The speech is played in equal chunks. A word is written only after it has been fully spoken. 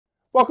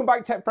Welcome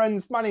back, tech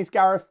friends. My name's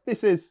Gareth.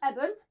 This is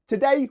Eben.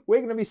 Today we're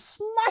going to be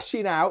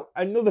smashing out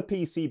another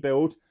PC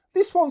build.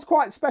 This one's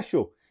quite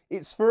special.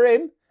 It's for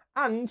him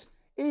and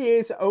he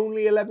is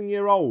only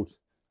 11-year-old.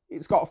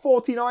 It's got a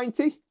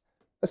 4090,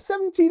 a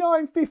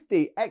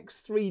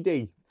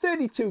 7950x3D,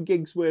 32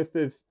 gigs worth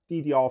of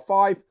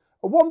DDR5,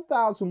 a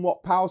 1000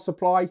 watt power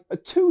supply, a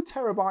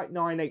 2TB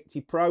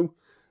 980 Pro,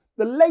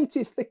 the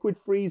latest liquid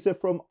freezer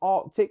from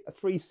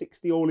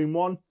RTX4090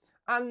 all-in-one,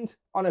 and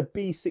on a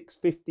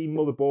B650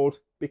 motherboard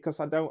because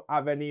I don't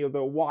have any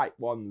other white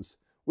ones.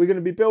 We're going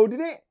to be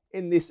building it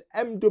in this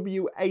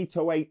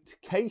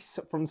MW808 case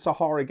from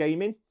Sahara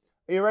Gaming.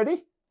 Are you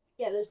ready?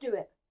 Yeah, let's do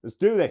it. Let's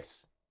do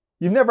this.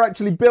 You've never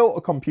actually built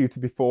a computer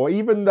before,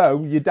 even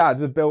though your dad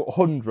has built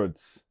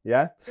hundreds,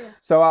 yeah?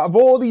 So out of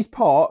all these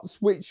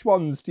parts, which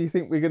ones do you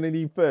think we're going to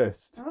need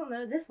first? I don't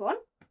know, this one.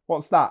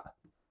 What's that?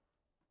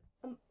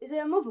 Is it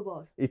a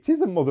motherboard? It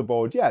is a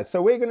motherboard, yeah.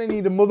 So we're going to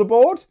need a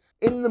motherboard.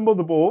 In the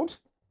motherboard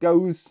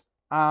goes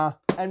our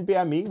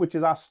NVMe, which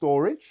is our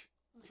storage.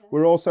 Okay.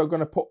 We're also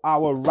going to put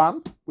our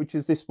RAM, which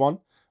is this one.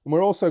 And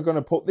we're also going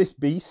to put this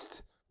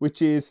beast,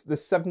 which is the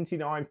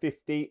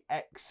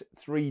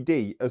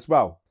 7950x3D as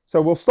well.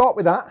 So we'll start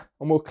with that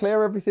and we'll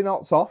clear everything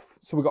else off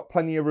so we've got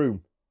plenty of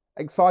room.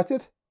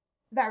 Excited?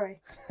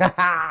 Very.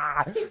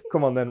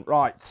 Come on then.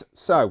 Right,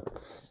 so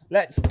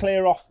let's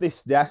clear off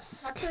this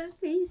desk. That's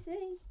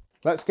PC.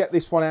 Let's get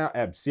this one out,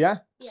 Ebbs, yeah?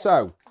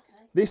 So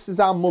this is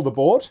our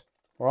motherboard,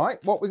 all right?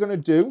 What we're going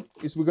to do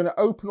is we're going to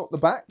open up the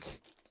back,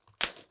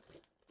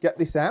 get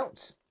this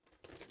out.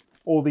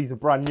 All these are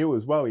brand new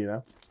as well, you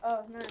know.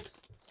 Oh, nice.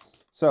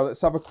 So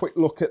let's have a quick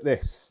look at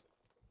this.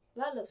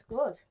 That looks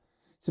good.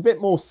 It's a bit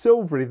more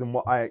silvery than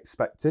what I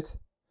expected.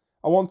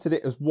 I wanted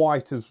it as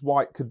white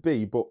could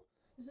be, but...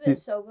 It's a bit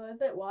silver, a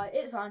bit white.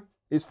 It's fine.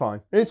 It's fine.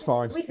 It's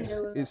fine. We can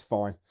do it. It's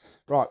fine.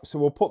 Right, so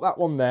we'll put that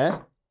one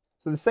there.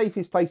 So the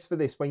safest place for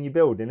this when you're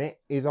building it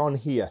is on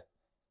here,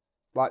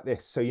 like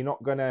this. So you're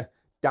not going to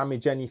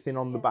damage anything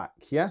on the back,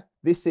 yeah?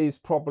 This is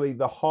probably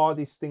the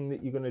hardest thing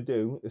that you're going to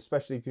do,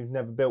 especially if you've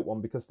never built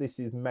one, because this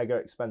is mega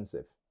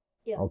expensive.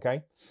 Yeah.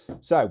 Okay?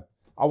 So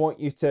I want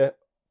you to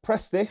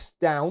press this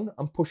down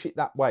and push it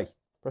that way.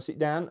 Press it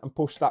down and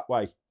push that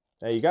way.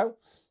 There you go.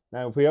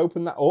 Now, if we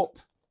open that up,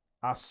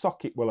 our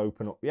socket will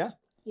open up, yeah?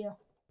 Yeah.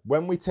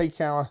 When we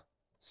take our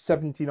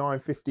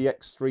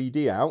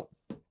 7950x3D out,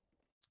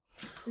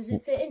 does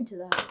it fit into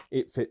that?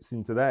 It fits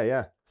into there,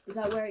 yeah. Is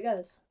that where it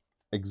goes?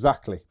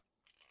 Exactly.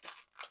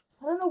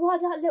 I don't know why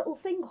that little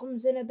thing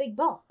comes in a big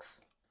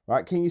box.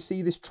 Right, can you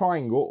see this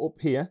triangle up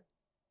here?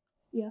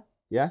 Yeah.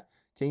 Yeah?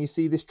 Can you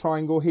see this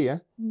triangle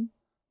here? Mm.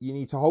 You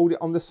need to hold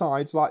it on the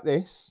sides like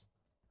this,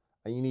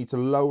 and you need to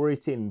lower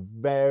it in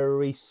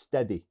very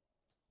steady.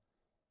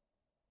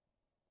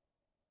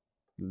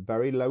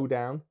 Very low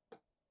down.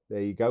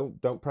 There you go.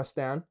 Don't press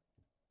down.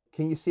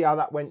 Can you see how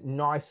that went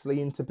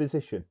nicely into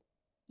position?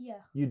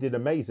 Yeah. You did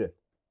amazing.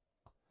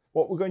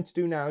 What we're going to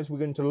do now is we're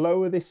going to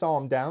lower this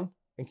arm down.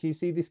 And can you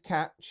see this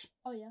catch?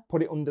 Oh, yeah.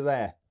 Put it under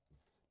there.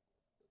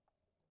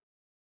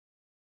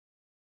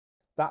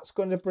 That's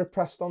going to be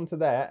pressed onto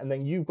there. And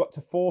then you've got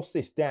to force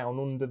this down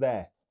under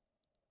there.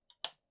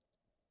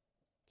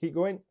 Keep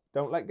going.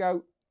 Don't let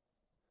go.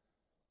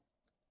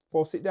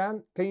 Force it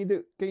down. Can you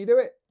do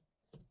it?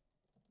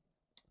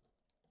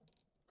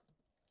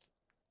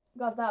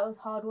 God, that was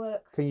hard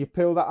work. Can you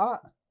peel that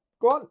out?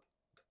 Go on.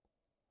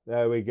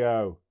 There we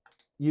go.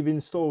 You've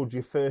installed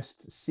your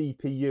first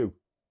CPU.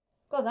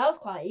 God, that was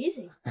quite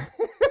easy.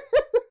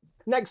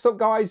 Next up,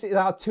 guys, is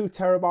our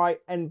 2TB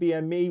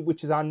NVMe,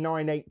 which is our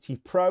 980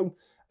 Pro.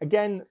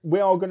 Again, we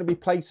are going to be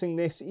placing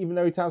this, even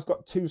though it has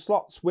got 2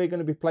 slots, we're going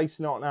to be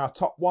placing it on our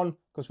top one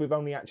because we've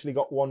only actually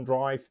got 1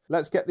 drive.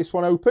 Let's get this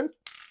one open.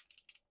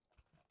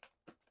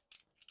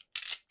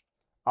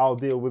 I'll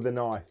deal with the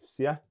knives,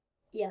 yeah?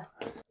 Yeah.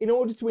 In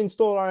order to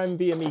install our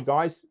NVMe,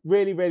 guys,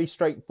 really, really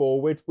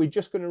straightforward. We're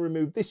just going to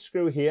remove this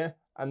screw here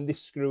and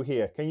this screw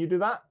here. Can you do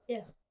that?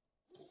 Yeah.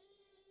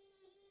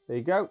 There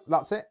you go.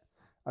 That's it.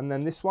 And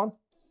then this one.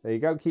 There you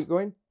go. Keep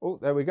going. Oh,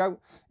 there we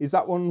go. Is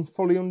that one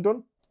fully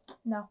undone?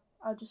 No,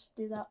 I'll just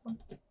do that one.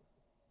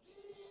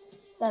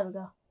 There we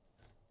go.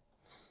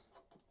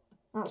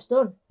 That's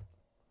done.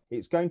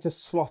 It's going to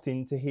slot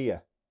into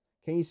here.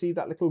 Can you see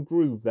that little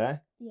groove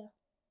there? Yeah.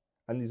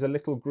 And there's a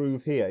little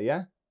groove here,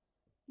 yeah?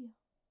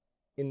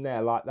 In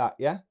there like that,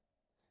 yeah?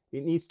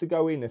 It needs to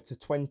go in at a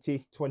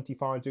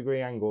 20-25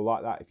 degree angle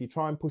like that. If you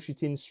try and push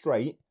it in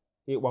straight,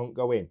 it won't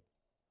go in.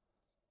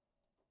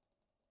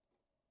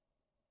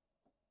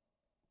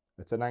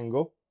 At an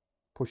angle,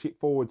 push it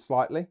forward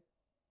slightly.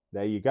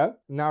 There you go.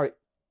 Now it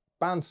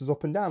bounces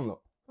up and down,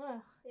 look.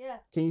 Yeah.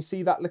 Can you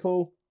see that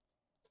little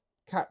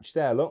catch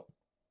there, look?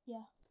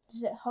 Yeah.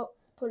 Does it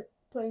put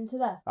into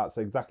there? That's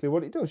exactly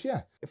what it does,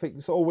 yeah. If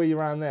it's all the way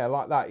around there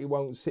like that, it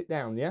won't sit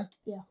down, yeah?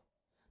 Yeah.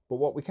 But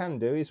what we can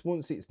do is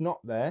once it's not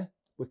there,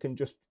 we can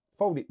just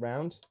fold it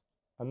round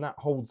and that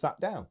holds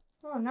that down.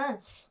 Oh,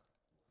 nice.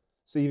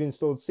 So you've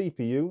installed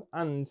CPU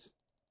and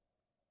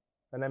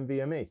an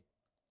NVMe.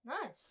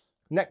 Nice.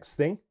 Next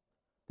thing,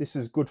 this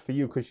is good for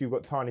you because you've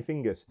got tiny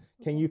fingers.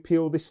 Can you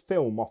peel this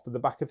film off of the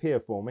back of here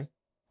for me?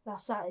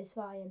 That's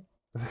satisfying.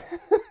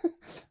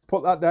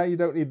 Put that down, you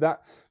don't need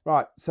that.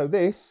 Right, so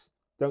this,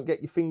 don't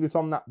get your fingers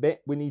on that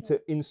bit. We need to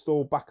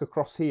install back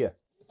across here.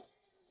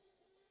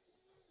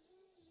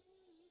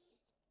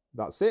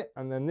 That's it.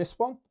 And then this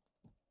one.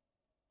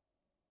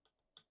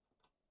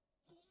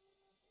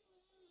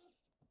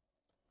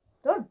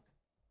 Done.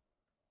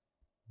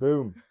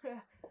 Boom.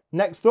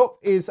 Next up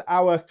is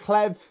our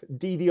Clev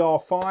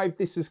DDR5.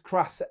 This is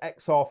Crass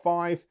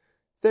XR5,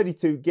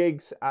 32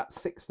 gigs at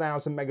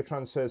 6,000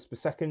 megatransfers per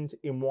second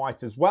in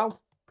white as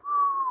well.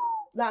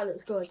 That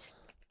looks good.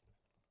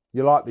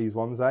 You like these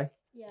ones, eh?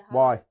 Yeah.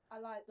 Why? I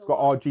like the It's got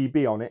white.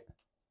 RGB on it.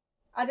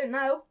 I don't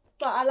know,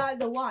 but I like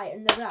the white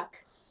and the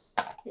black.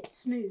 It's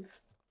smooth.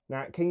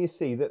 Now, can you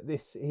see that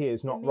this here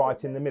is not middle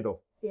right in the bit.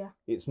 middle? Yeah.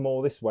 It's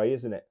more this way,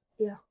 isn't it?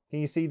 Yeah. Can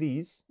you see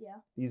these?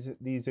 Yeah.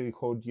 These are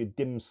called your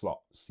dim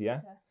slots, yeah?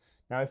 Okay.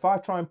 Now, if I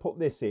try and put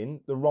this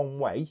in the wrong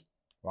way,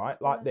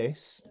 right, like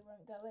this, It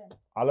won't go in.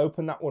 I'll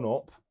open that one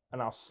up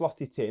and I'll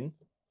slot it in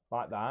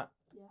like that.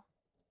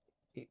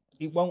 Yeah.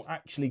 It won't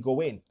actually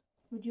go in.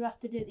 Would you have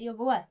to do it the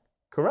other way?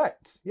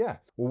 Correct, yeah.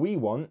 Well, we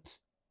want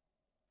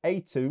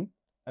A2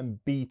 and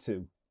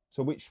B2.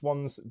 So which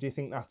ones do you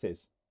think that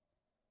is?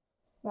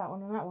 That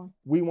one and that one.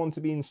 We want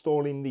to be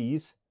installing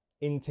these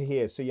into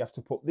here. So you have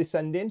to put this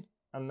end in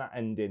and that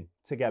end in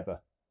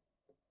together.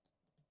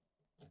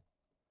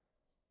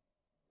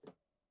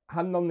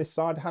 Hand on this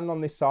side,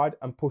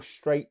 and push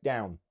straight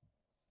down.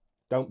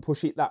 Don't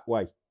push it that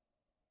way.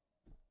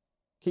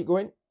 Keep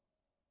going.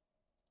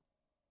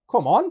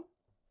 Come on.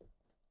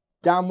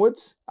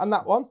 Downwards. And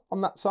that one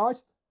on that side.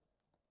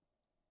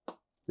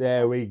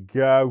 There we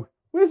go.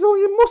 Where's all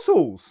your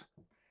muscles?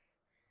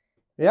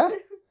 Yeah?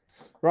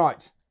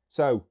 Right.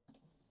 So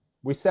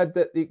we said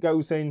that it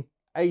goes in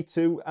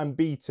A2 and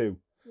B2.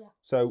 Yeah.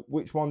 So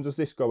which one does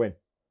this go in?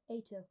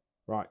 A2.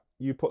 Right.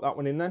 You put that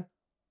one in then.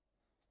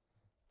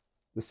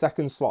 The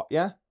second slot,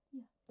 yeah?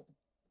 Yeah.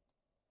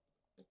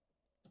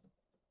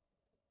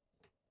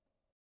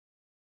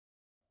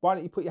 Why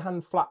don't you put your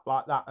hand flat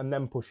like that and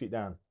then push it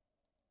down?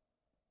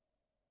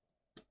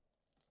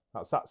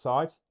 That's that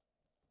side.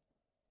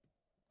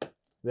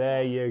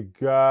 There you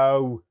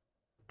go.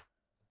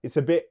 It's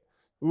a bit,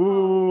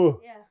 ooh.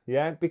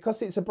 Yeah,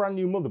 because it's a brand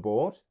new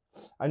motherboard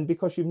and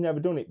because you've never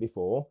done it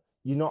before,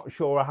 you're not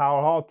sure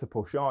how hard to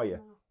push, are you?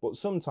 No. But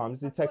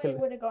sometimes they I take thought it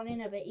would have gone in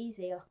a bit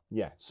easier.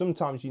 Yeah,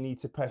 sometimes you need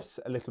to press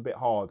a little bit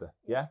harder,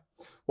 yeah?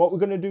 What we're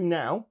going to do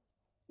now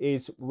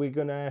is we're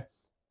going to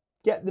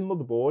get the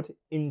motherboard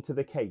into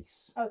the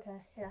case.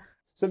 Okay, yeah.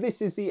 So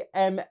this is the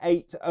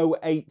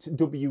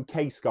M808W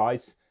case,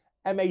 guys.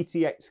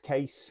 M80X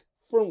case,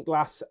 front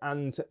glass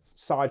and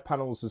side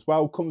panels as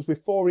well. Comes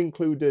with 4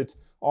 included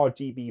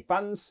RGB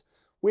fans.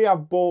 We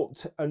have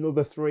bought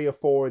another 3 or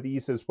 4 of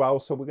these as well,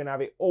 so we're going to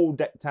have it all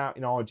decked out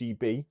in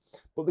RGB.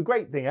 But the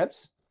great thing,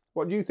 Ebs,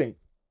 what do you think?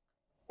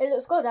 It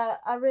looks good.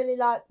 I really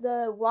like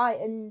the white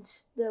and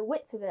the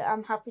width of it.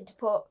 I'm happy to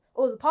put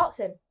all the parts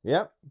in.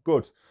 Yeah,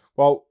 good.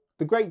 Well,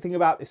 the great thing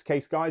about this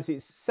case, guys,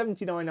 it's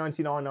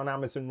 $79.99 on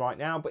Amazon right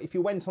now, but if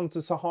you went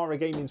onto Sahara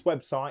Gaming's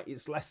website,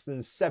 it's less than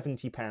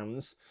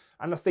 £70.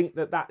 And I think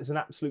that that is an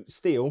absolute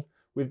steal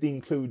with the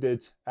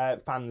included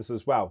fans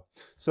as well.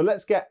 So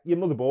let's get your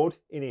motherboard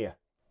in here.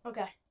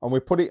 Okay. And we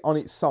put it on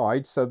its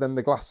side so then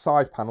the glass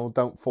side panel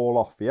don't fall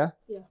off, yeah?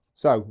 Yeah.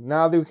 So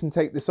now that we can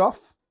take this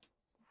off.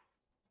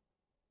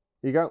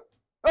 Here you go.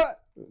 Ah!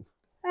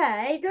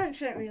 Hey, don't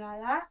treat me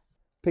like that.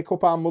 Pick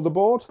up our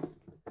motherboard.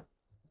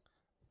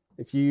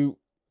 If you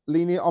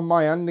lean it on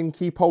my hand and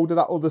keep hold of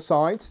that other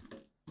side.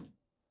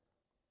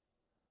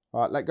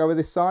 All right, let go of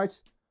this side.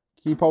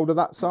 Keep hold of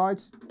that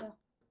side. Yeah.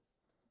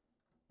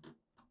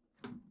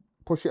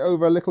 Push it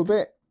over a little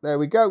bit. There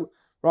we go.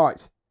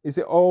 Right, is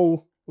it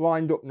all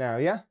lined up now,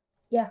 yeah?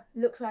 Yeah,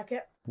 looks like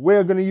it.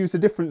 We're going to use a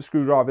different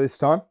screwdriver this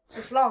time.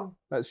 It's long.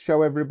 Let's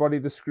show everybody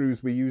the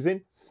screws we're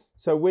using.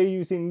 So we're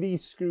using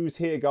these screws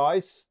here,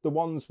 guys. The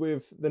ones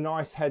with the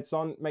nice heads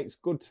on. Makes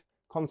good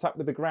contact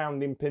with the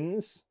grounding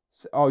pins.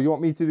 Oh, you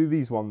want me to do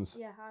these ones?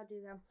 Yeah, I'll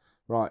do them.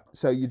 Right,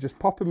 so you just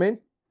pop them in.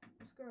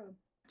 Screw them.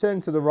 Turn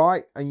to the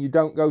right and you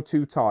don't go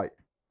too tight.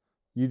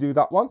 You do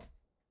that one.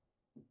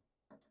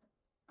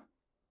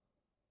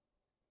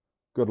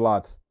 Good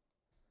lad.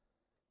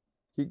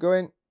 Keep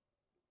going.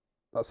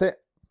 That's it.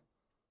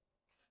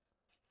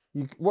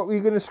 What were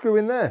you going to screw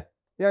in there?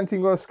 You haven't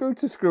even got a screw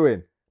to screw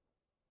in.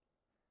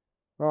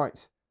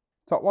 Right,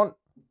 top one.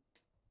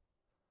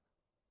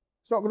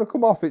 It's not going to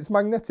come off, it's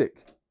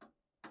magnetic.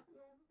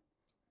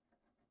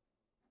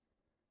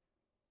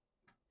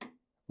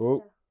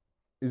 Oh,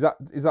 yeah.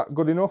 Is that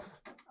good enough?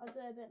 I'll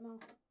do a bit more,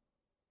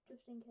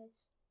 just in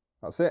case.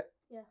 That's it?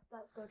 Yeah,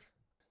 that's good.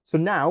 So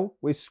now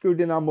we've screwed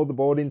in our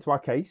motherboard into our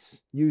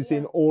case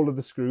using all of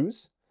the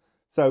screws.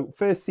 So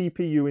first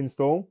CPU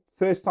install,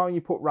 first time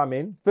you put RAM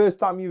in, first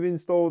time you've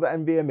installed the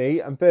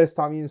NVMe, and first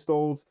time you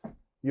installed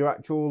your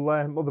actual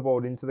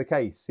motherboard into the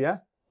case, yeah?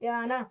 Yeah,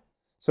 I know.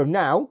 So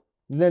now,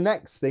 the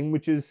next thing,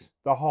 which is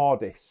the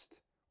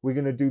hardest, we're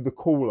going to do the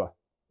cooler,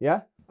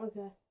 Yeah?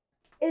 Okay.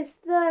 Is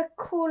the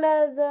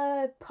cooler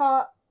the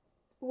part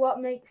what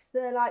makes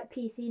the like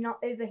PC not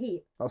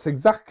overheat? That's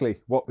exactly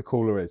what the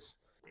cooler is.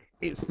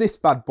 It's this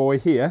bad boy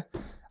here.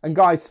 And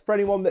guys, for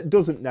anyone that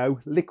doesn't know,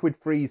 Liquid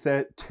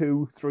Freezer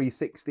 2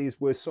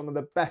 360s were some of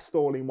the best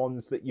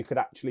all-in-ones that you could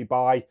actually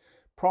buy.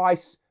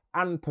 Price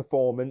and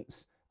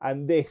performance.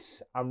 And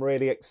this I'm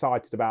really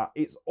excited about.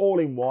 It's all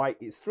in white,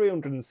 it's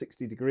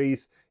 360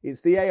 degrees,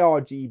 it's the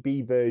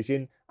ARGB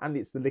version, and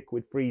it's the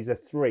Liquid Freezer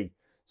 3.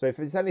 So if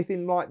it's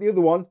anything like the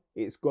other one,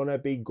 it's gonna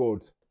be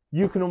good.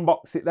 You can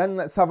unbox it then.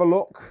 Let's have a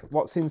look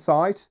what's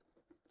inside.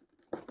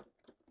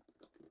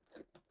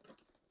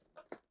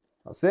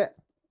 That's it.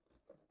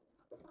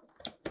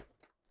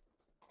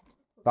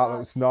 That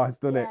looks nice,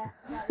 doesn't it?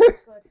 That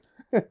looks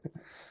good.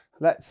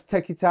 Let's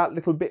take it out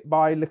little bit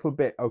by little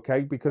bit,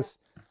 okay? Because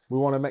we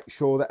want to make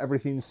sure that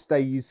everything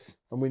stays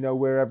and we know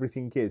where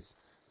everything is.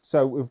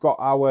 So we've got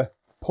our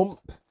pump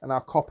and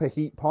our copper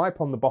heat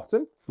pipe on the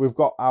bottom. We've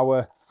got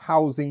our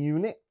housing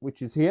unit,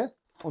 which is here.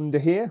 Under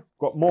here,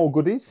 got more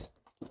goodies.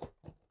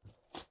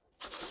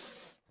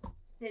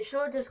 It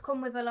sure does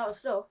come with a lot of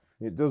stuff.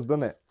 It does,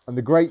 doesn't it? And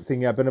the great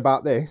thing, Eben,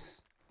 about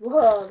this,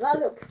 Whoa, that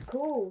looks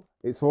cool.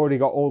 it's already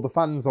got all the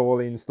fans all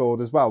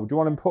installed as well. Do you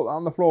want to put that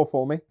on the floor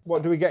for me?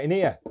 What do we get in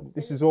here?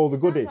 This is all the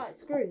goodies. Like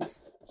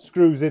screws.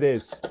 Screws it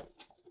is.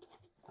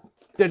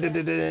 Da, da,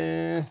 da,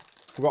 da.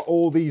 We've got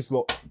all these,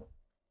 look.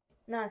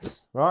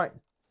 Nice. Right.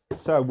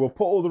 So we'll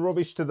put all the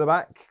rubbish to the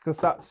back because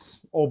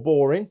that's all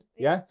boring.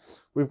 Yeah.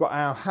 We've got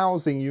our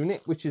housing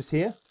unit, which is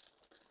here.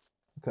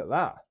 Look at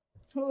that.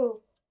 Ooh.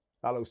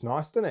 That looks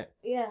nice, doesn't it?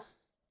 Yeah.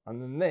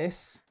 And then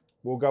this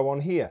will go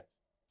on here.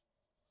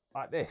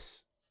 Like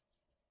this.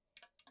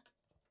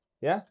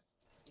 Yeah?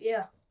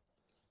 Yeah.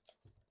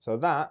 So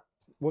that,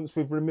 once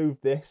we've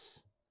removed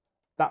this,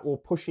 that will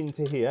push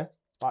into here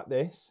like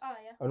this. Oh,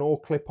 yeah. And all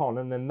clip on,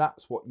 and then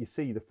that's what you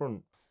see, the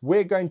front.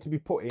 We're going to be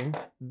putting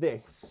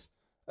this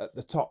at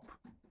the top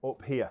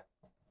up here.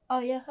 Oh,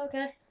 yeah,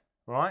 okay.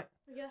 Right?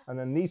 Yeah. And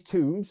then these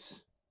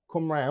tubes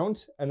come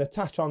round and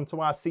attach onto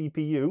our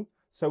CPU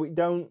so it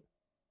don't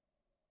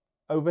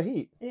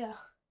overheat. Yeah.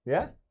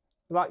 Yeah?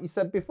 Like you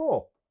said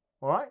before.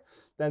 All right?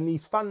 Then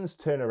these fans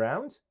turn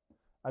around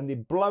and they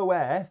blow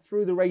air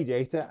through the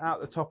radiator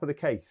out the top of the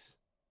case.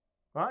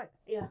 Right?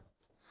 Yeah.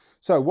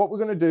 So what we're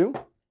going to do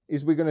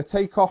is we're going to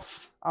take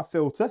off our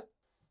filter.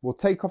 We'll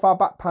take off our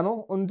back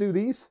panel, undo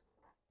these.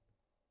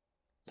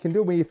 You can do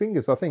it with your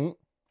fingers, I think.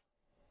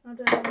 I'll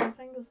do it with my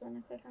fingers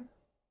then if I can.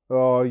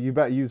 Oh, you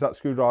better use that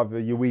screwdriver,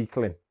 you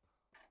weakling.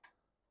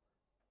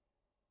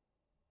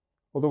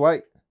 Other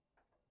way.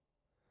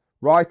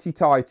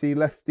 Righty-tighty,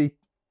 lefty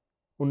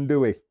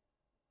undoey.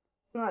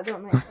 Right,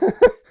 don't make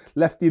sense.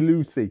 Lefty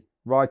loosey,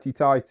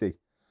 righty-tighty.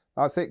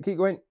 That's it, keep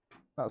going.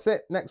 That's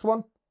it, next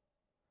one.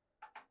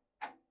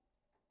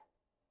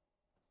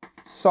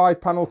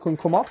 Side panel can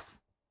come off.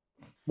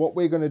 What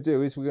we're going to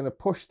do is we're going to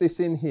push this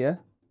in here.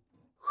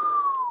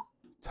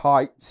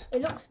 Tight.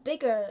 It looks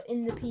bigger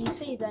in the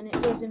PC than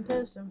it does in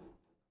person.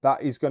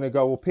 That is going to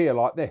go up here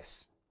like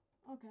this.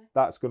 Okay.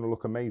 That's going to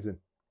look amazing.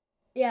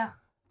 Yeah.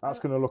 That's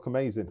going to look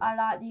amazing. I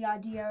like the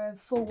idea of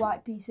full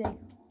white PC.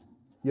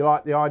 You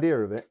like the idea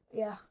of it?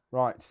 Yeah.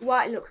 Right.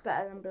 White looks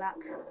better than black.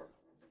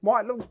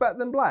 White looks better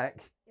than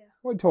black? Yeah.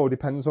 Well, it all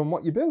depends on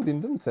what you're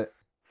building, doesn't it?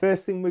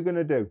 First thing we're going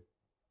to do,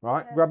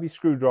 right? Okay. Grab your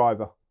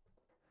screwdriver.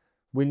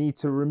 We need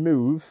to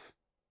remove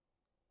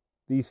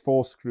these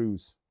 4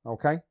 screws,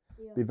 okay?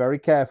 Yeah. Be very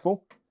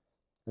careful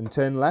and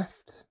turn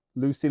left,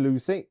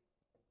 loosey.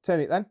 Turn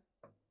it then.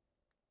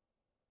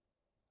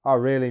 I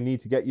really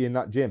need to get you in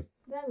that gym.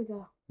 There we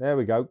go. There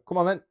we go. Come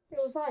on then. It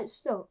was like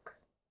stuck.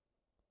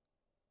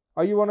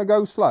 Oh, you want to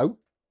go slow?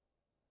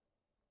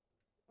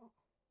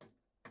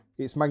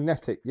 It's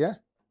magnetic, yeah?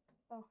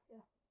 Oh, yeah.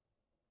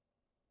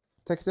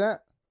 Take it out.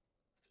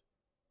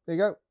 There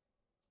you go.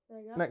 There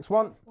you go. Next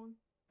one.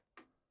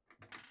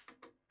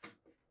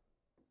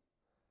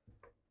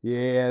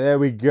 Yeah, there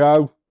we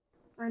go.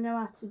 I know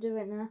how to do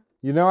it now.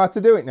 You know how to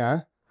do it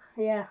now?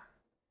 Yeah.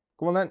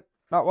 Come on then.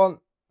 That one.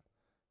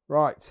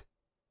 Right.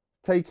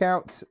 Take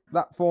out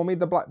that for me,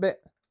 the black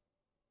bit.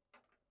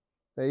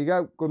 There you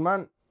go. Good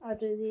man. I'll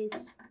do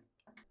these.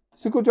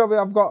 It's a good job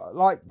I've got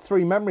like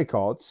 3 memory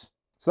cards.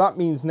 So that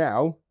means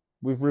now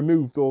we've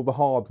removed all the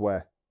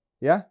hardware.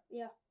 Yeah?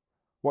 Yeah.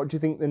 What do you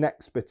think the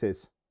next bit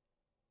is?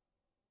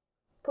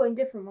 Putting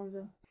different ones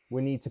in.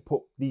 We need to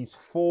put these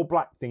 4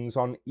 black things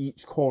on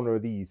each corner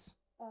of these.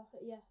 Oh,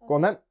 yeah. Go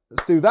on then.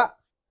 Let's do that.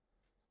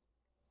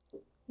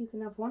 You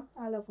can have one.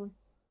 I'll have one.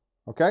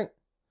 Okay.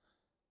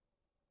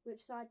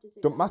 Which side does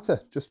it Don't go matter. on?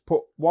 Just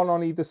put one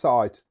on either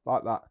side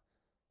like that.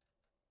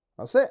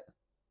 That's it.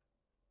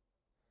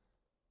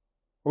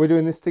 Are we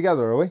doing this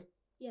together, are we?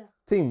 Yeah.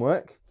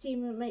 Teamwork.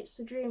 Teamwork makes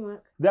the dream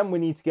work. Then we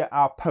need to get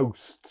our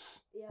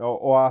posts. Yeah.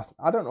 Or our,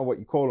 I don't know what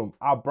you call them,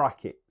 our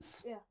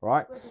brackets. Yeah.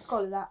 Right? We'll just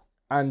call it that.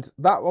 And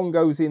that one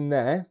goes in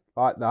there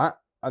like that.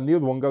 And the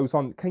other one goes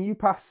on. Can you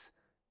pass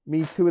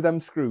me 2 of them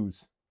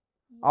screws?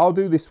 I'll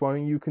do this one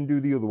and you can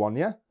do the other one,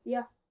 yeah?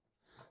 Yeah.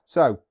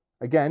 So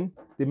again,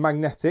 they're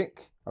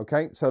magnetic.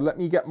 Okay, so let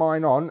me get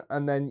mine on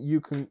and then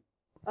you can...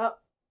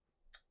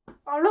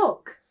 Oh,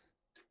 look.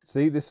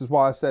 See, this is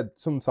why I said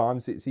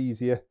sometimes it's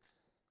easier.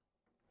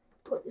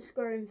 Put the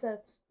screw in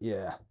first.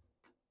 Yeah.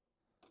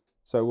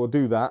 So we'll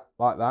do that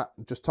like that.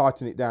 Just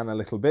tighten it down a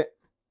little bit.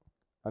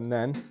 And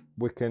then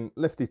we can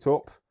lift it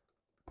up,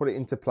 put it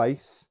into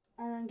place.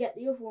 And then get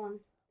the other one.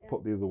 Yeah.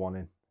 Put the other one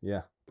in.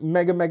 Yeah.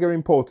 Mega, mega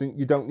important.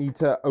 You don't need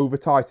to over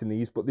tighten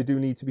these, but they do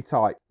need to be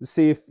tight. Let's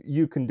see if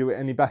you can do it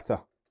any better.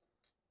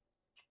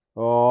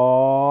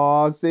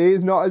 Oh, see,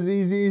 it's not as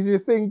easy as you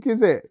think,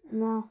 is it?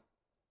 No.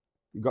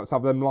 You've got to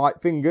have them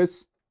light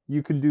fingers.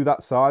 You can do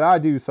that side. I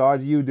do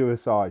side, you do a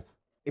side.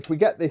 If we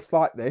get this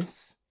like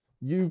this,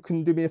 you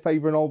can do me a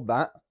favour and hold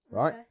that,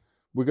 right? Okay.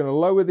 We're going to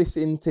lower this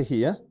into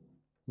here,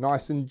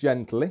 nice and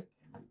gently.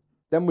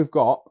 Then we've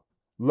got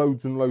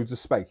loads and loads of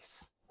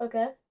space.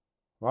 Okay.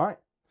 Right?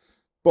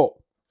 But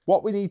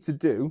what we need to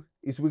do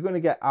is we're going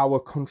to get our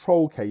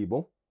control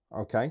cable,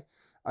 okay?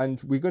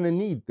 And we're going to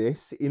need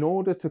this in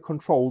order to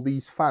control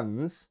these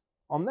fans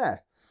on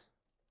there.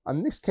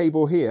 And this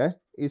cable here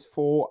is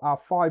for our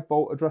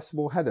 5-volt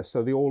addressable header,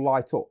 so they all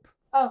light up.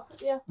 Oh,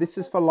 yeah. This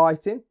is for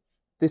lighting.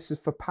 This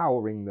is for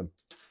powering them.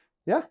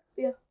 Yeah?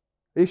 Yeah.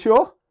 Are you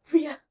sure?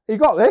 Yeah. You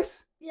got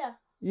this? Yeah.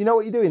 You know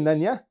what you're doing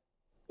then, yeah?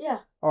 Yeah.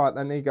 All right,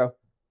 then there you go.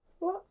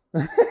 What?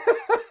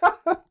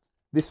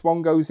 This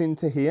one goes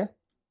into here,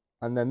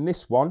 and then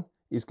this one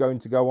is going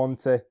to go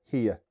onto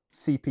here,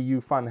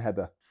 CPU fan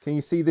header. Can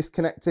you see this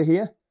connector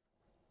here?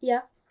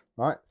 Yeah.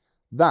 Right.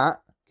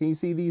 That, can you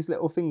see these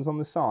little things on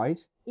the side?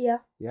 Yeah.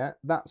 Yeah,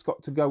 that's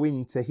got to go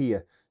into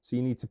here. So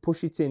you need to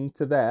push it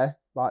into there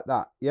like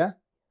that, yeah?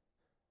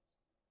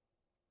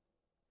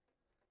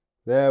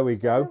 There we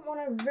go. I don't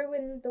want to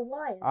ruin the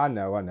wire. I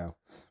know, I know.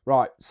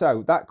 Right,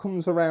 so that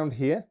comes around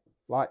here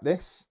like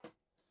this.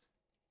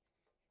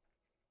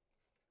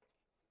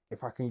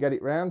 If I can get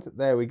it round,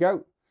 there we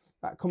go.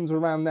 That comes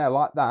around there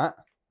like that,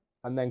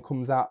 and then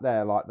comes out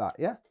there like that,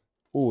 yeah?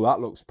 Oh, that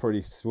looks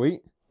pretty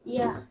sweet.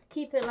 Yeah,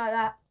 keep it like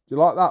that. Do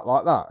you like that,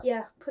 like that?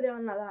 Yeah, put it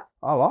on like that.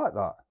 I like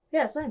that.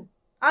 Yeah, same.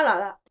 I like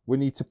that. We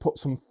need to put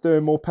some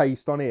thermal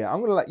paste on here. I'm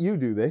going to let you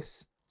do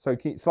this. So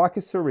it's like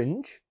a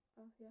syringe.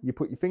 Okay. You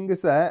put your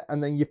fingers there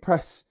and then you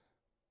press.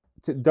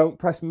 Don't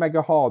press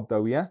mega hard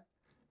though, yeah?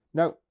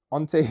 No,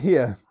 onto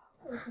here.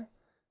 Okay.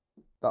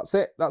 That's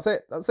it, that's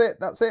it, that's it,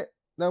 that's it.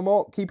 No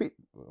more, keep it.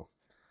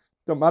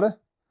 Don't matter.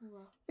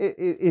 Well, It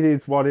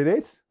is what it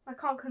is. I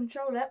can't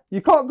control it.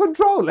 You can't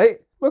control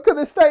it. Look at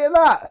the state of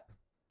that.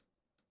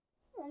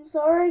 I'm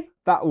sorry.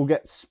 That will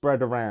get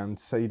spread around,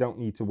 so you don't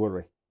need to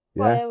worry.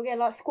 Yeah? Well, it will get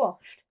like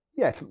squashed.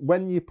 Yeah,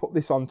 when you put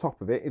this on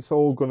top of it, it's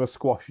all going to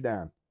squash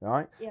down,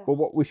 right? Yeah. But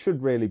what we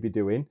should really be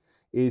doing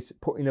is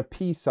putting a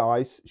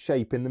pea-size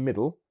shape in the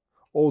middle,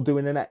 or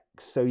doing an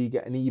X so you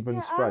get an even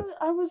spread.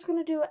 I was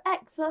going to do an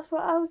X. That's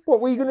what I was...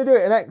 What, were you going to do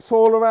it, an X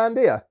all around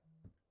here?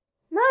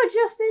 No,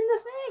 just in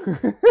the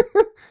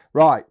thing.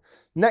 Right,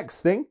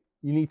 next thing,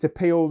 you need to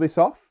peel this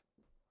off.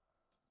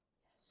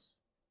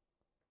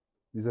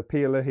 There's a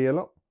peeler here,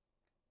 look.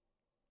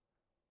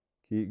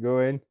 Keep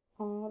going.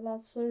 Oh,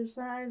 that's so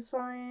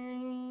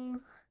satisfying.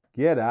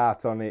 Get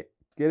out on it.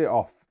 Get it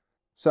off.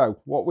 So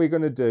what we're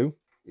going to do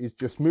is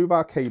just move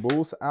our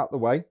cables out the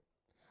way.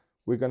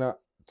 We're going to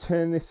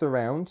turn this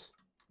around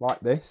like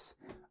this.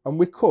 And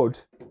we could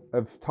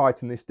have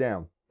tightened this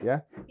down,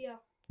 yeah? Yeah.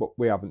 But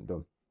we haven't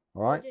done,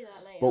 all right? I'll do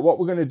that later. But what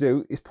we're going to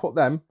do is put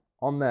them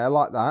on there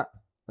like that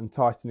and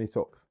tighten it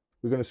up.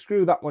 We're going to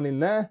screw that one in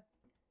there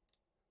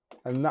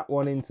and that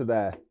one into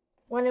there.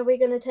 When are we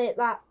going to take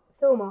that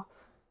film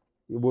off?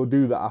 We'll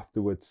do that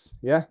afterwards,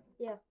 yeah?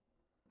 Yeah.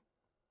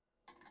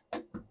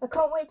 I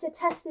can't wait to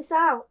test this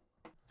out.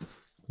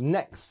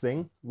 Next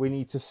thing, we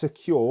need to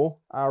secure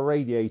our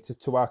radiator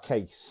to our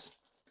case.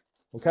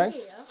 Okay?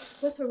 Radiator?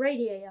 What's a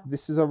radiator?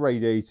 This is a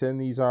radiator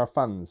and these are our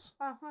fans.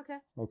 Oh, okay.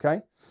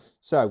 Okay?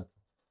 So,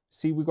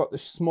 see we've got the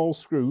small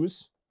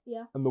screws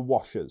Yeah. and the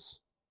washers.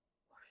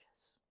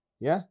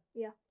 Yeah?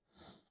 Yeah.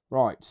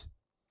 Right.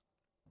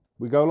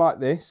 We go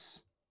like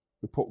this.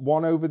 We put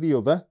one over the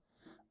other.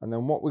 And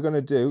then what we're going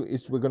to do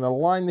is we're going to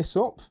line this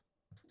up.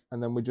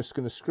 And then we're just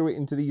going to screw it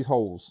into these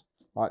holes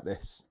like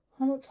this.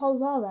 How much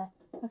holes are there?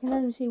 I can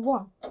only see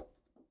one.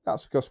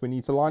 That's because we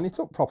need to line it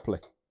up properly.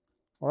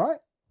 All right?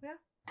 Yeah.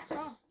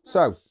 Oh,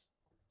 So,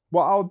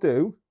 what I'll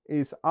do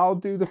is I'll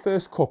do the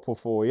first couple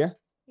for you.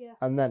 Yeah.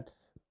 And then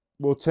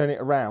we'll turn it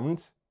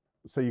around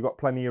so you've got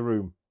plenty of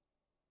room.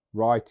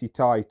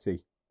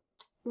 Righty-tighty.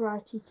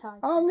 Righty-tighty.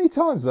 How many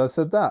times have I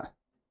said that?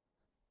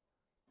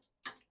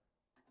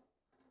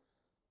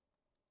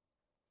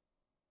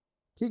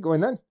 Keep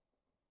going then.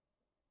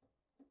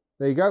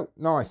 There you go.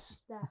 Nice.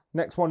 There.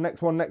 Next one,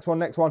 next one, next one,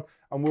 next one.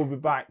 And we'll be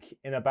back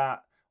in about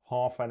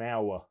half an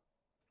hour.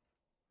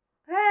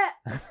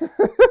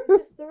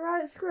 Just the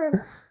right screw.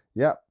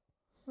 Yep.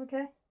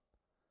 Okay.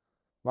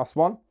 Last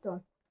one.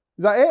 Done.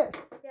 Is that it?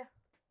 Yeah.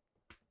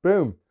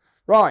 Boom.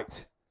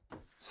 Right.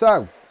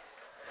 So.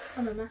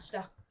 I'm a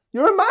master.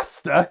 You're a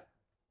master?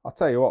 I'll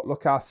tell you what,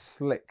 look how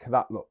slick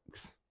that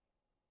looks.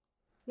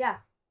 Yeah.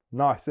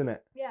 Nice, isn't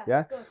it? Yeah.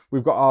 Yeah. Good.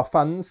 We've got our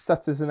fans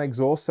set as an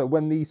exhaust, so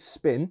when these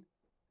spin,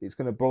 it's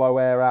going to blow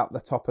air out the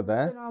top of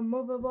there. And our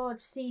motherboard,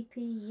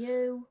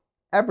 CPU.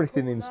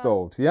 Everything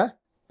installed, yeah?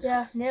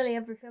 Yeah, nearly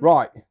everything.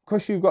 Right,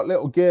 because you've got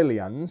little girly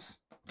hands,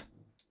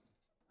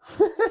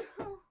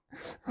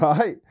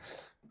 right?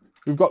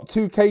 We've got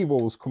 2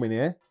 cables coming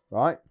here,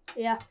 right?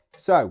 Yeah.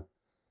 So,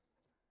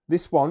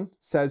 this one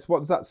says, what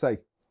does that say?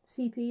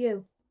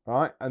 CPU.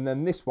 Right, and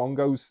then this one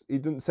goes,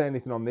 it doesn't say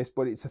anything on this,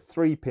 but it's a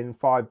 3-pin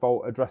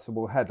 5-volt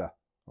addressable header,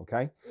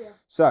 okay? Yeah.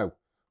 So,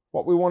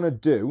 what we want to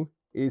do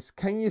is,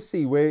 can you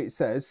see where it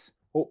says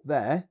up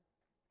there,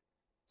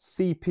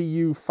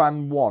 CPU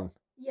fan 1?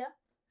 Yeah.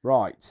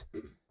 Right.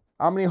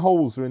 How many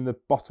holes are in the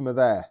bottom of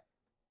there?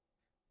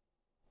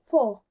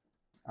 4.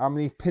 How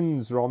many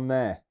pins are on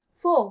there?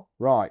 4.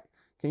 Right.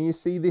 Can you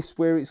see this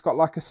where it's got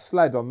like a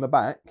sled on the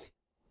back?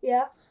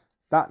 Yeah.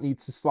 That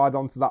needs to slide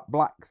onto that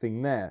black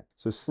thing there.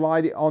 So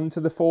slide it onto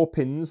the 4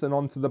 pins and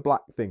onto the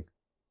black thing.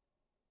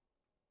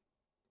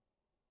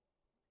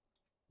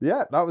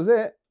 Yeah, that was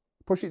it.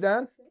 Push it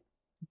down.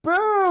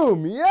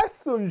 Boom! Yes,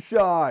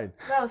 sunshine!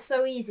 That was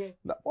so easy.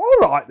 All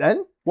right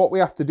then. What we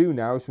have to do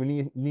now is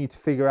we need to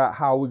figure out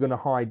how we're going to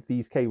hide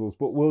these cables,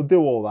 but we'll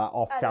do all that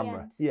off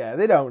camera. Yeah,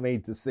 they don't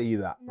need to see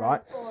that, No, right?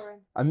 it's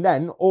boring. And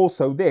then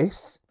also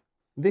this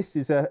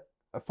is a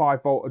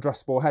 5-volt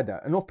addressable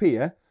header. And up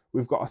here,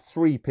 we've got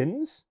 3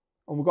 pins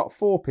and we've got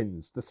 4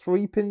 pins. The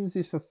 3 pins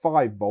is for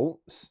 5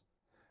 volts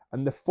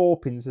and the 4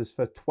 pins is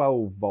for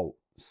 12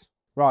 volts.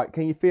 Right,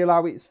 can you feel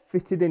how it's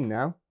fitted in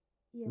now?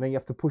 Yeah. And then you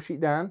have to push it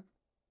down.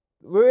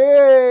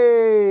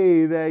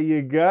 Way, there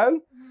you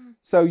go.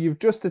 So you've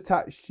just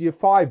attached your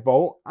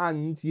 5-volt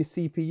and your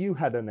CPU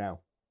header now.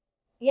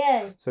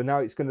 Yay. So now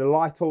it's going to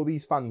light all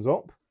these fans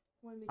up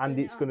and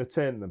it's going to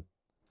turn them.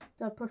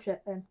 Do I push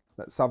it then?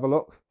 Let's have a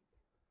look.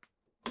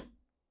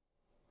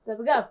 There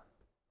we go.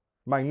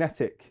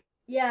 Magnetic.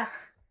 Yeah.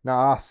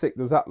 Now, how sick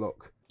does that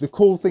look? The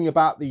cool thing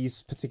about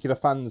these particular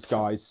fans,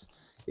 guys,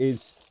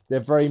 is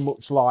they're very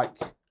much like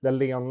the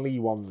Leon Lee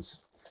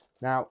ones.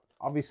 Now,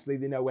 obviously,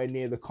 they're nowhere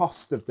near the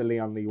cost of the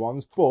Leon Lee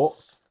ones, but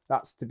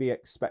that's to be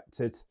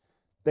expected.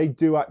 They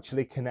do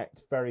actually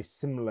connect very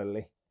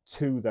similarly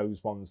to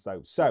those ones,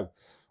 though. So,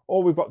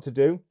 all we've got to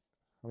do,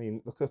 I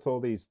mean, look at all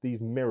these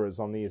mirrors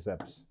on these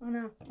Ebs. I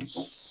know.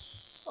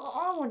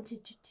 Oh, I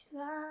wanted to do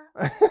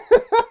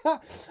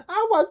that.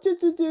 I wanted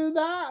to do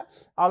that.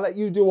 I'll let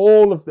you do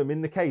all of them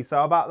in the case.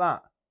 How about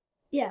that?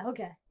 Yeah,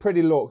 okay.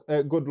 Pretty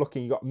good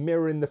looking. You've got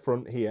mirror in the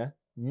front here,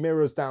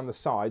 mirrors down the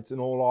sides,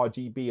 and all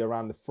RGB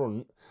around the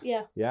front.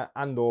 Yeah. Yeah,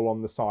 and all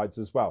on the sides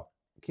as well.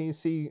 Can you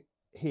see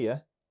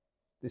here,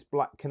 this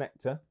black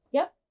connector?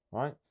 Yep.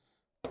 Right.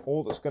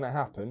 All that's going to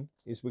happen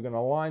is we're going to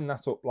line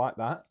that up like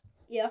that.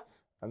 Yeah.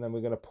 And then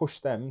we're going to push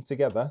them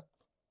together.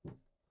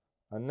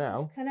 And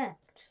now... Connect.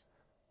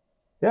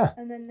 Yeah.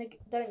 And then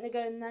don't they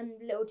go in them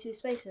little 2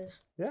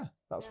 spaces? Yeah,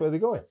 that's where they're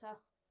going.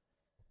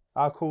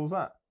 How cool is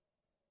that?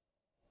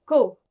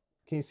 Cool.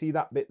 Can you see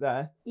that bit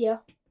there? Yeah.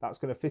 That's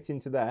going to fit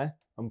into there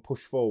and push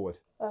forward.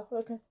 Oh,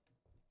 okay.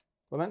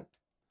 Well then,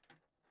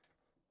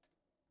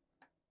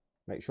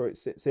 make sure it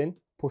sits in,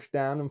 push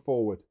down and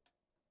forward.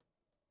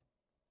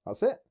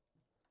 That's it.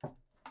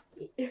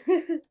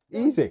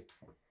 Easy.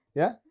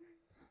 Yeah.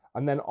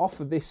 And then off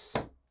of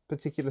this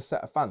particular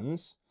set of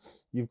fans,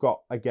 you've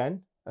got,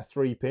 again, a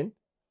 3-pin.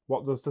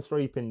 What does the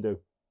 3-pin do?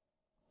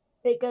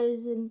 It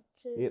goes into...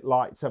 It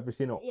lights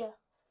everything up. Yeah.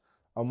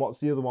 And what's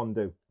the other one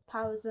do?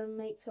 Powers them,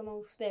 makes them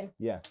all spin.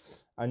 Yeah.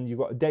 And you've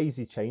got a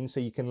daisy chain so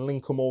you can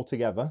link them all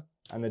together,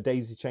 and a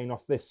daisy chain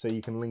off this so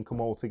you can link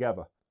them all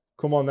together.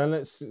 Come on then,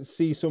 let's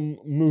see some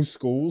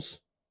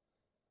muscles.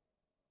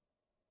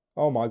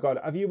 Oh my God,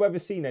 have you ever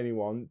seen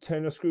anyone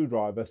turn a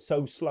screwdriver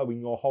so slow in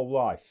your whole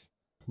life?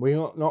 We're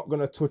not going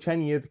to touch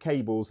any of the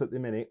cables at the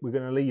minute. We're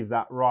going to leave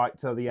that right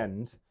till the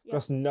end,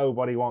 because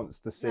nobody wants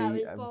to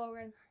see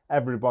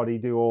everybody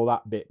do all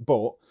that bit.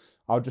 But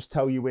I'll just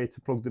tell you where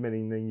to plug them in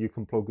and then you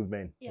can plug them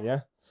in.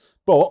 Yeah?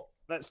 But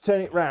let's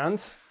turn it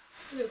round.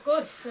 Looks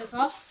good so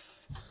far.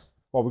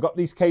 Well, we've got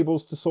these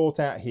cables to sort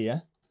out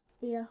here.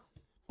 Yeah.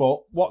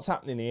 But what's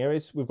happening here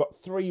is we've got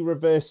 3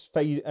 reverse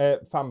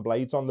fan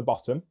blades on the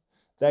bottom.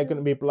 They're going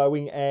to be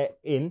blowing air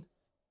in.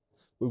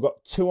 We've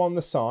got 2 on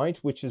the side,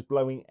 which is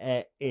blowing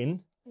air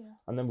in. Yeah.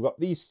 And then we've got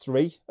these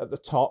 3 at the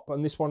top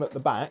and this one at the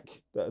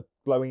back that are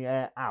blowing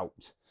air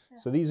out. Yeah.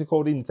 So these are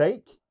called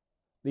intake.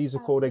 These are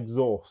called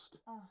exhaust.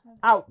 Oh, okay.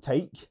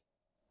 Outtake.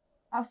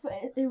 I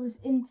thought it was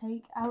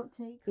intake,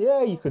 outtake.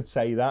 Yeah, you could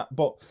say that.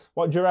 But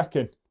what do you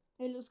reckon?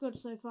 It looks good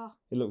so far.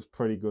 It looks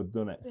pretty good,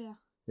 doesn't it? Yeah.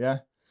 Yeah?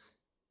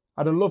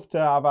 I'd have loved to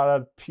have had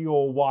a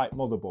pure white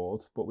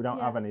motherboard, but we don't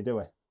have any, do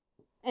we?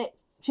 It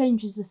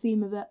changes the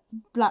theme of it.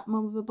 Black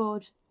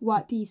motherboard,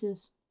 white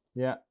pieces.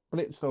 Yeah,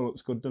 but it still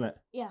looks good, doesn't it?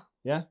 Yeah.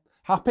 Yeah?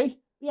 Happy?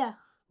 Yeah.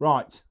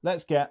 Right,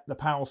 let's get the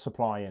power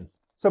supply in.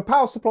 So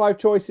power supply of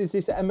choice is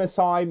this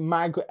MSI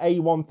Mag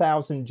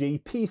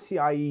A1000G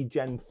PCIe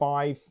Gen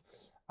 5,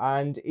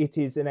 and it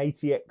is an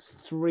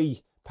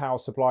ATX3 power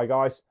supply,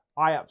 guys.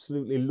 I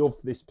absolutely love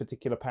this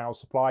particular power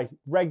supply.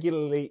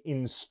 Regularly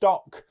in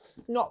stock,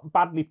 not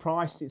badly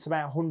priced. It's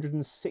about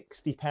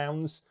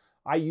 £160.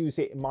 I use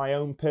it in my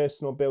own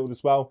personal build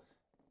as well.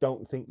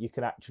 Don't think you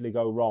could actually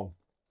go wrong.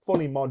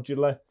 Fully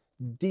modular,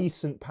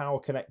 decent power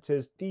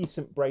connectors,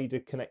 decent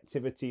braided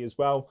connectivity as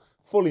well.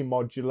 Fully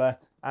modular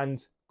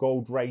and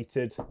gold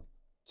rated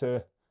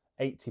to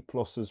 80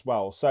 plus as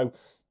well. So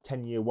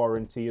 10-year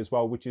warranty as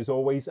well, which is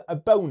always a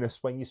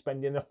bonus when you're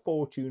spending a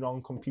fortune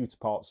on computer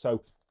parts.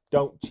 So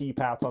don't cheap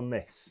out on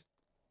this.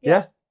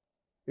 Yeah?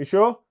 You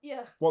sure?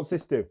 Yeah. What's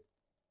this do?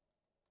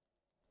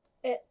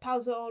 It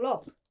powers it all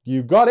up.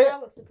 You got it.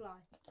 Power supply.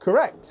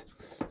 Correct.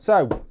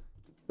 So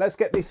let's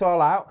get this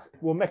all out.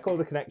 We'll make all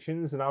the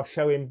connections and I'll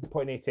show him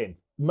putting it in.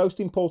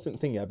 Most important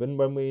thing, Evan,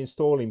 when we're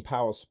installing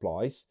power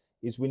supplies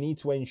is we need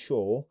to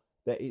ensure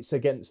that it's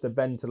against the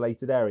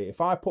ventilated area.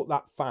 If I put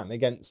that fan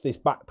against this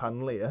back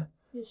panel here,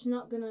 it's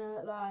not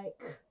gonna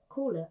like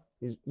cool it.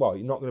 Well,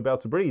 you're not going to be able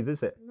to breathe,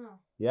 is it? No.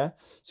 Yeah.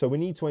 So we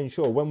need to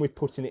ensure when we're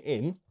putting it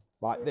in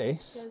like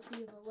this, goes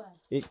the other way.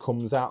 It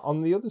comes out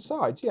on the other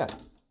side. Yeah.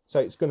 So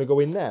it's going to go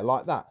in there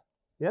like that.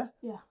 Yeah.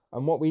 Yeah.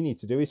 And what we need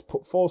to do is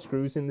put 4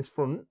 screws in this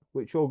front,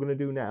 which you're going to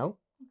do now,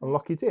 and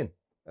lock it in.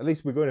 At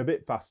least we're going a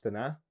bit faster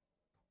now.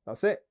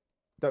 That's it.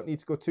 Don't need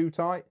to go too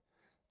tight.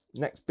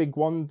 Next big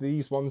one,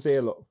 these ones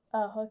here, look.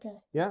 Oh, okay.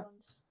 Yeah.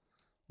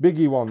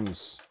 Biggie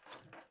ones.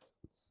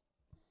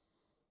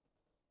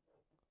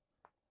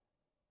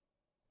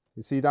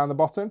 You see down the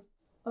bottom?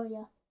 Oh,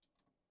 yeah.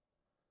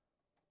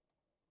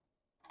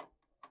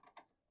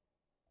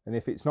 And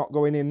if it's not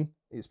going in,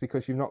 it's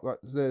because you've not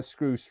got the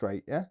screw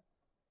straight, yeah?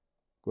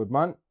 Good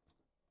man.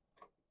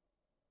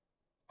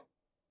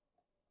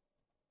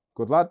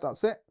 Good lad,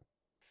 that's it.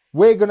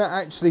 We're going to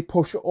actually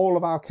push all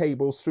of our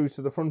cables through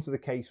to the front of the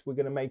case. We're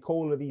going to make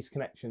all of these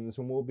connections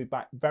and we'll be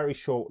back very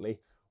shortly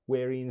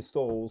where he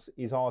installs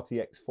his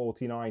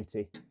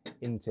RTX4090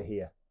 into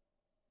here.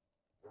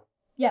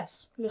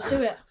 Yes, let's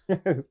do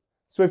it.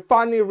 So we've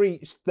finally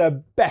reached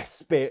the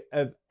best bit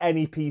of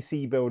any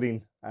PC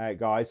building,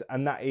 guys,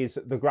 and that is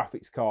the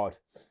graphics card.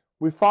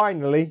 We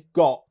finally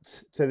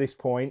got to this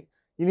point.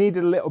 You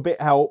needed a little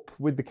bit help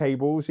with the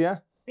cables, yeah?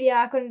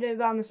 Yeah, I couldn't do it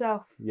by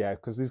myself. Yeah,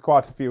 because there's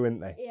quite a few, isn't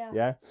there? Yeah.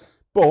 Yeah.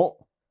 But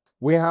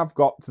we have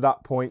got to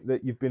that point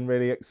that you've been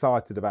really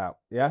excited about,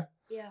 yeah?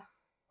 Yeah.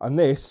 And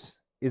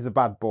this is a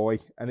bad boy,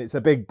 and it's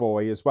a big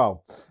boy as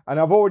well. And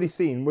I've already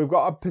seen we've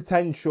got a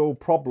potential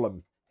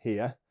problem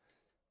here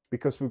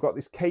because we've got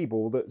this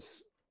cable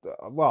that's,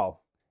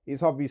 well,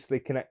 it's obviously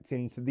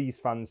connecting to these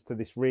fans to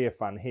this rear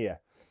fan here.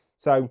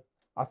 So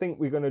I think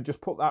we're going to just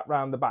put that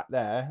round the back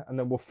there and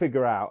then we'll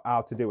figure out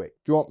how to do it.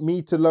 Do you want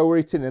me to lower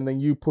it in and then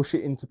you push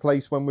it into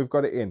place when we've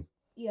got it in?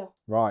 Yeah.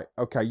 Right.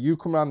 Okay, you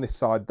come around this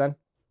side then.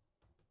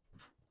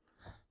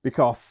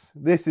 Because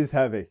this is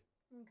heavy.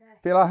 Okay.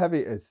 Feel how heavy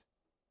it is?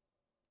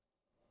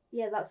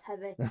 Yeah, that's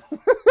heavy.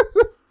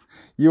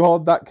 You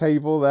hold that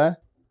cable there.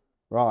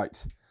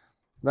 Right.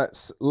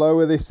 Let's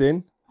lower this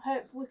in. I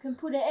hope we can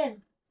put it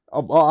in.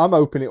 I'm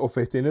hoping it'll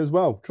fit in as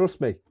well. Trust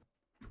me.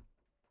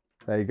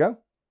 There you go.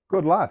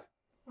 Good lad.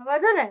 Have I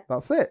done it?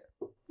 That's it.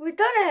 We've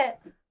done it.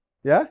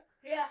 Yeah?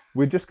 Yeah.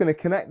 We're just going to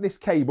connect this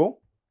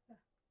cable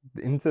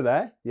into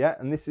there. Yeah.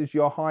 And this is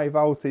your high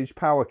voltage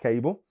power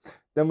cable.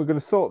 Then we're going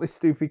to sort this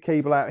stupid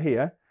cable out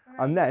here.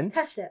 And then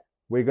test it.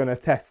 We're going to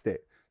test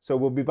it. So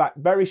we'll be back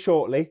very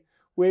shortly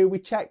where we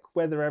check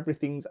whether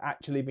everything's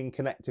actually been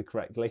connected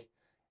correctly.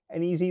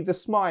 And he's either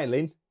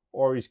smiling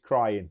or he's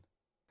crying.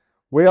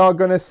 We are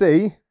going to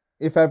see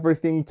if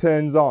everything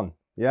turns on.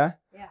 Yeah?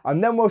 Yeah.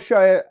 And then we'll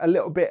show you a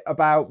little bit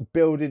about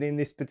building in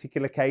this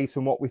particular case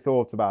and what we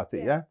thought about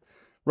it. Yeah?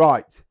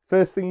 Right.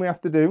 First thing we have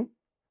to do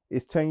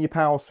is turn your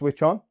power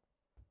switch on.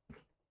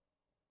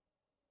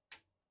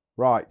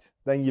 Right.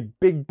 Then your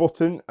big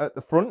button at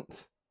the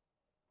front.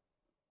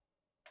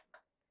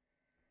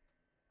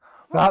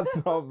 That's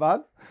not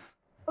bad.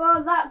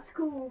 Oh, that's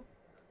cool.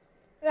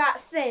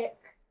 That's sick.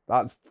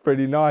 That's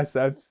pretty nice,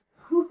 Ebs.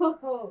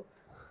 Whoa.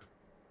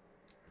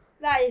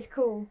 That is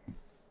cool.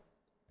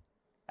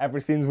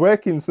 Everything's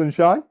working,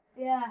 sunshine.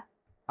 Yeah.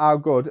 How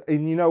good.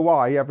 And you know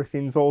why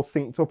everything's all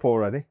synced up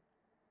already?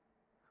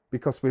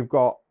 Because we've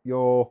got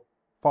your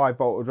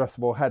 5-volt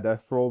addressable header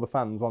for all the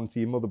fans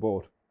onto your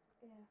motherboard.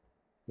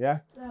 Yeah?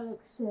 That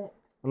looks sick.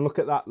 And look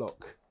at that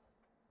look.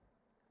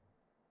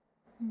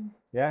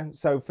 Yeah,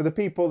 so for the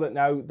people that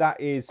know,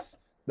 that is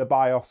the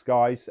BIOS,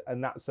 guys,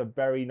 and that's a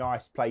very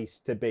nice place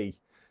to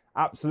be.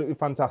 Absolutely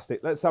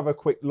fantastic. Let's have a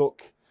quick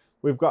look.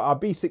 We've got our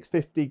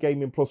B650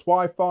 Gaming Plus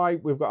Wi-Fi.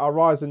 We've got our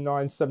Ryzen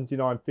 9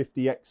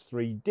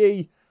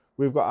 7950x3D.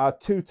 We've got our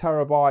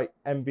 2TB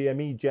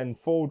NVMe Gen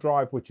 4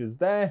 drive, which is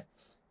there.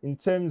 In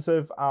terms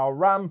of our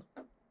RAM,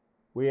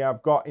 we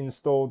have got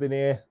installed in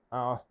here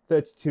our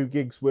 32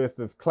 gigs worth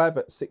of Clev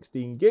at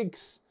 16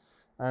 gigs.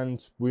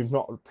 And we've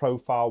not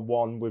profile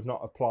one, we've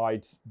not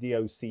applied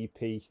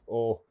DOCP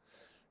or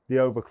the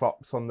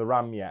overclocks on the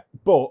RAM yet,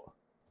 but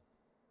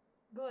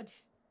good.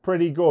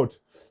 Pretty good.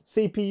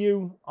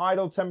 CPU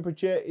idle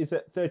temperature is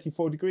at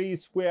 34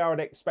 degrees, where I would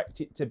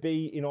expect it to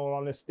be, in all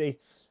honesty.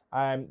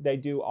 They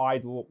do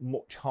idle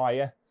much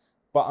higher.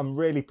 But I'm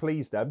really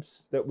pleased,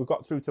 Ebs, that we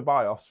got through to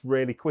BIOS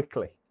really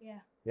quickly. Yeah.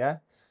 Yeah.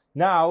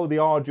 Now the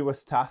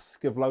arduous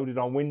task of loading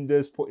on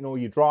Windows, putting all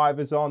your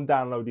drivers on,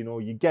 downloading all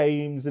your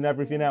games and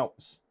everything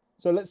else.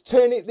 So let's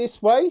turn it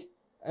this way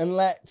and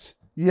let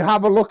you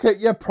have a look at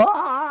your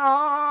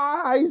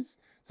prize.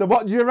 So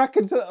what do you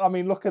reckon to, I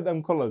mean, look at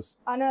them colours.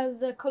 I know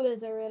the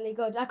colours are really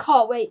good. I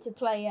can't wait to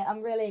play it.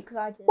 I'm really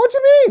excited. What do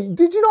you mean?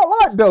 Did you not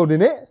like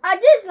building it? I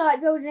did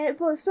like building it,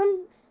 but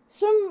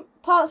some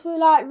parts were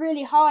like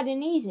really hard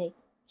and easy.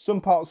 Some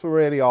parts were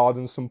really hard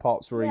and some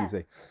parts were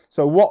easy.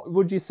 So what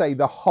would you say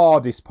the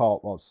hardest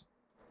part was?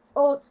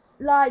 Or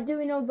like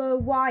doing all the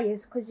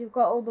wires, because you've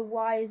got all the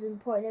wires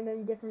and putting them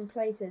in different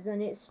places,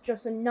 and it's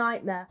just a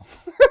nightmare.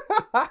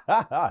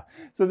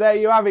 So there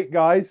you have it,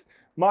 guys.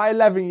 My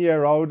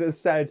 11-year-old has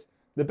said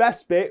the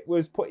best bit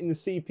was putting the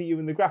CPU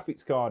and the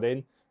graphics card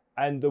in,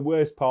 and the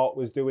worst part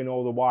was doing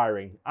all the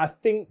wiring. I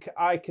think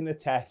I can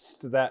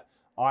attest that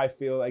I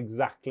feel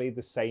exactly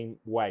the same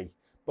way.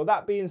 But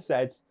that being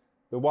said,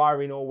 the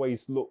wiring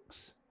always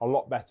looks a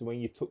lot better when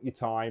you've took your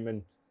time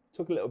and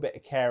took a little bit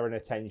of care and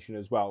attention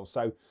as well.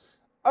 So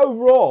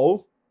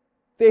overall,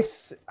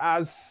 this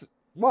as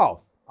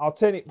well, I'll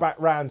turn it back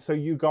round so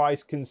you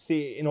guys can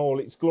see it in all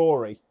its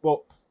glory.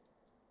 But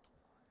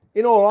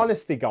in all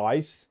honesty,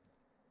 guys,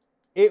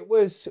 it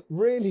was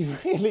really,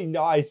 really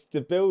nice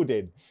to build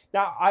in.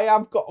 Now, I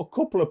have got a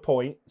couple of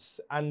points,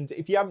 and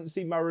if you haven't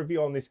seen my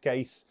review on this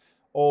case,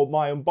 or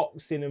my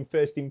unboxing and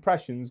first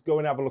impressions, go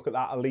and have a look at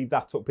that. I'll leave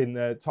that up in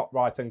the top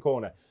right hand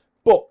corner.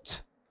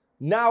 But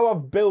now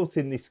I've built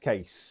in this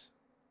case,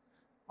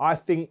 I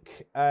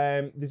think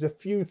there's a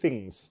few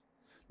things.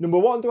 Number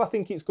one, do I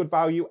think it's good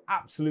value?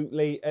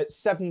 Absolutely. At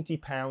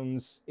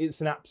 £70,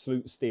 it's an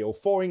absolute steal.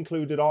 4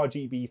 included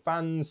RGB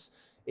fans,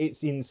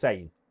 it's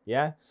insane.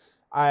 Yeah.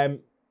 I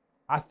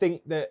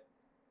think that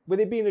with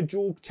it being a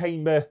dual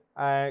chamber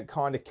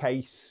kind of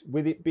case,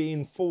 with it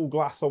being full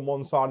glass on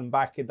one side and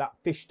back, in that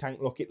fish tank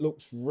look, it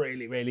looks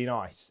really, really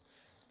nice.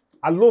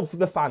 I love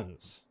the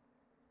fans.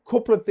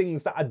 Couple of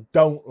things that I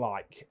don't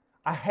like.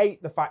 I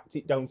hate the fact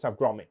it don't have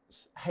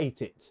grommets.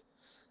 Hate it.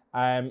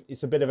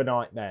 It's a bit of a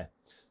nightmare.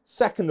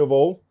 Second of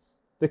all,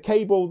 the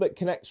cable that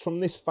connects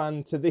from this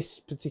fan to this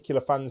particular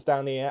fan's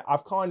down here,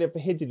 I've kind of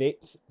hidden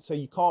it so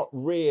you can't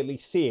really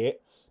see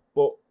it.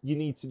 But you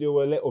need to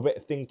do a little bit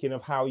of thinking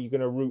of how you're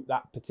going to route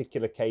that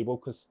particular cable,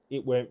 because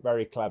it weren't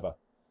very clever.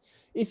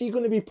 If you're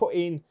going to be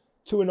putting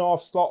 2.5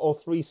 slot or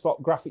 3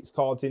 slot graphics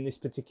cards in this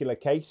particular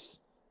case,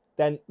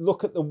 then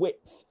look at the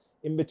width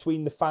in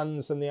between the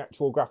fans and the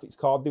actual graphics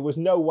card. There was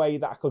no way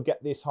that I could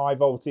get this high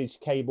voltage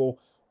cable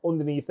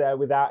underneath there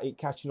without it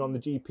catching on the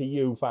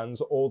GPU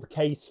fans or the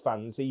case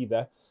fans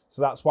either.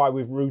 So that's why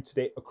we've routed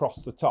it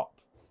across the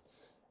top.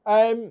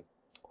 Other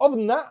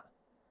than that,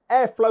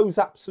 airflow's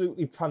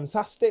absolutely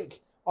fantastic.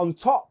 On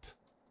top,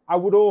 I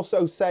would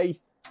also say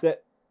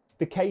that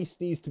the case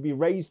needs to be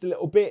raised a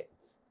little bit,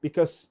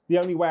 because the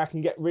only way I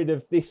can get rid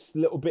of this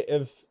little bit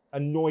of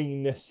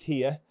annoyingness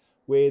here,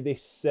 where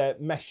this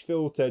mesh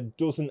filter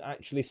doesn't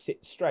actually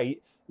sit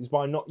straight, is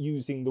by not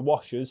using the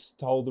washers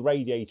to hold the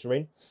radiator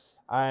in,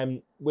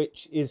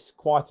 which is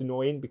quite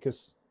annoying,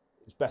 because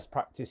it's best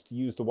practice to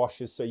use the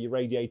washers so your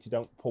radiator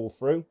don't pull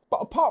through. But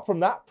apart from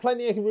that,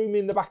 plenty of room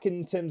in the back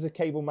in terms of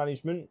cable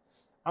management.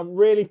 I'm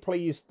really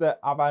pleased that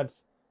I've had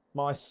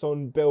my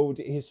son build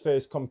his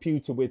first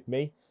computer with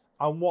me,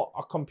 and what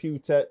a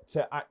computer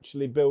to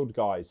actually build,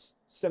 guys.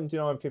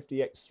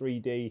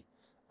 7950x3D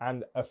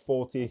and a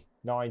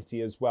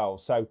 4090 as well.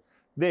 So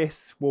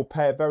this will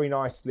pair very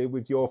nicely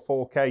with your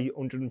 4K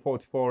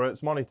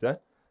 144Hz monitor,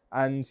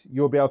 and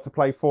you'll be able to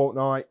play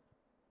Fortnite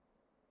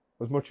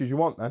as much as you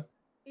want then.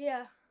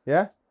 Yeah.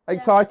 Yeah?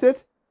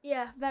 Excited?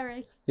 Yeah,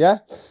 very. Yeah?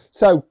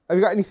 So, have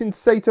you got anything to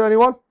say to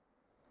anyone?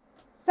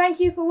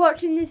 Thank you for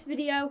watching this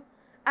video,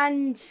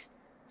 and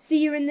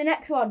see you in the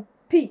next one.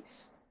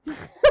 Peace.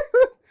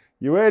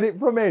 You heard it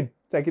from him.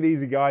 Take it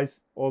easy,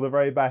 guys. All the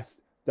very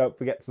best. Don't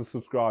forget to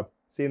subscribe.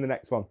 See you in the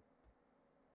next one.